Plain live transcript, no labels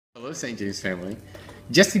Hello, St. James family.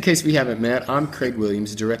 Just in case we haven't met, I'm Craig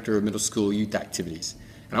Williams, Director of Middle School Youth Activities.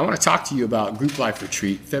 And I want to talk to you about Group Life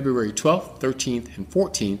Retreat, February 12th, 13th, and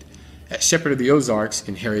 14th at Shepherd of the Ozarks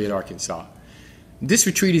in Harriet, Arkansas. This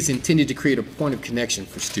retreat is intended to create a point of connection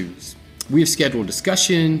for students. We have scheduled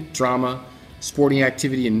discussion, drama, sporting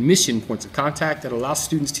activity, and mission points of contact that allow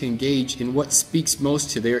students to engage in what speaks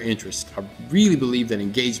most to their interest. I really believe that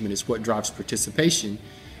engagement is what drives participation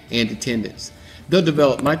and attendance. They'll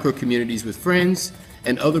develop micro-communities with friends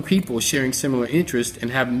and other people sharing similar interests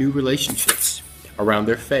and have new relationships around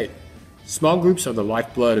their faith. Small groups are the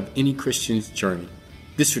lifeblood of any Christian's journey.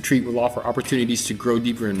 This retreat will offer opportunities to grow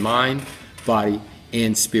deeper in mind, body,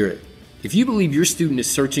 and spirit. If you believe your student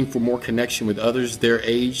is searching for more connection with others their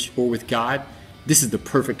age or with God, this is the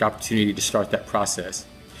perfect opportunity to start that process.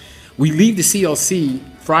 We leave the CLC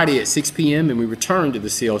Friday at 6 p.m. and we return to the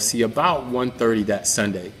CLC about 1:30 that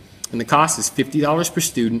Sunday. And the cost is $50 per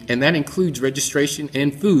student, and that includes registration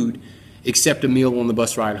and food, except a meal on the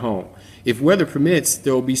bus ride home. If weather permits,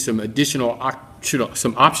 there will be some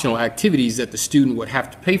optional activities that the student would have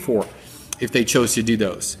to pay for if they chose to do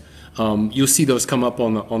those. You'll see those come up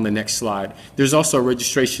on the next slide. There's also a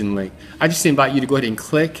registration link. I just invite you to go ahead and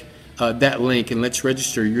click that link, and let's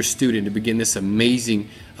register your student to begin this amazing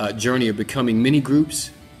journey of becoming many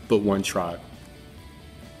groups, but one tribe.